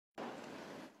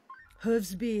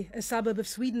Hövsby, a suburb of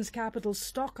Sweden's capital,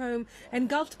 Stockholm,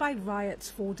 engulfed by riots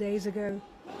 4 days ago.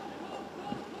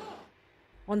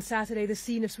 On Saturday, the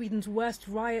scene of Sweden's worst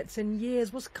riots in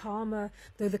years was calmer,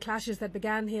 though the clashes that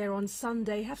began here on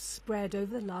Sunday have spread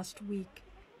over the last week.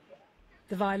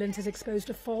 The violence has exposed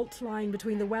a fault line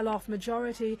between the well-off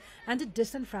majority and a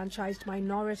disenfranchised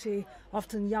minority,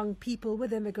 often young people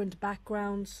with immigrant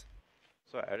backgrounds.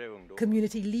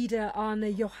 Community leader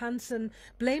Arne Johansson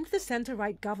blamed the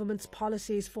centre-right government's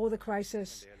policies for the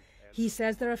crisis. He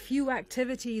says there are few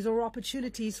activities or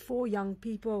opportunities for young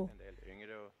people.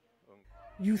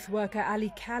 Youth worker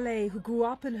Ali Calais, who grew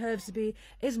up in Hövsby,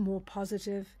 is more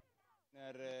positive.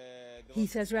 He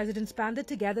says residents banded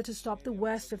together to stop the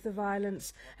worst of the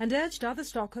violence and urged other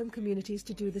Stockholm communities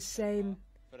to do the same.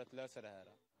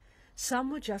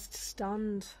 Some were just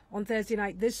stunned. On Thursday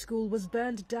night, this school was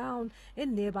burned down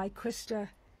in nearby Krista.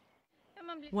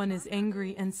 One is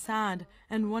angry and sad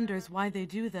and wonders why they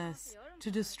do this,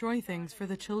 to destroy things for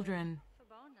the children.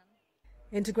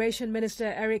 Integration Minister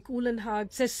Erik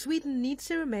Ullenhag says Sweden needs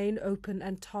to remain open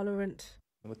and tolerant.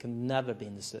 We can never be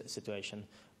in this situation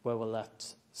where we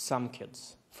let some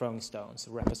kids throwing stones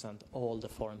represent all the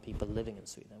foreign people living in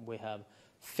Sweden. We have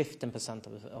 15%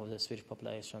 of the Swedish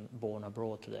population born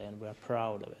abroad today, and we are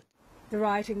proud of it. The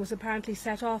rioting was apparently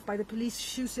set off by the police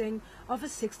shooting of a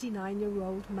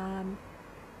 69-year-old man.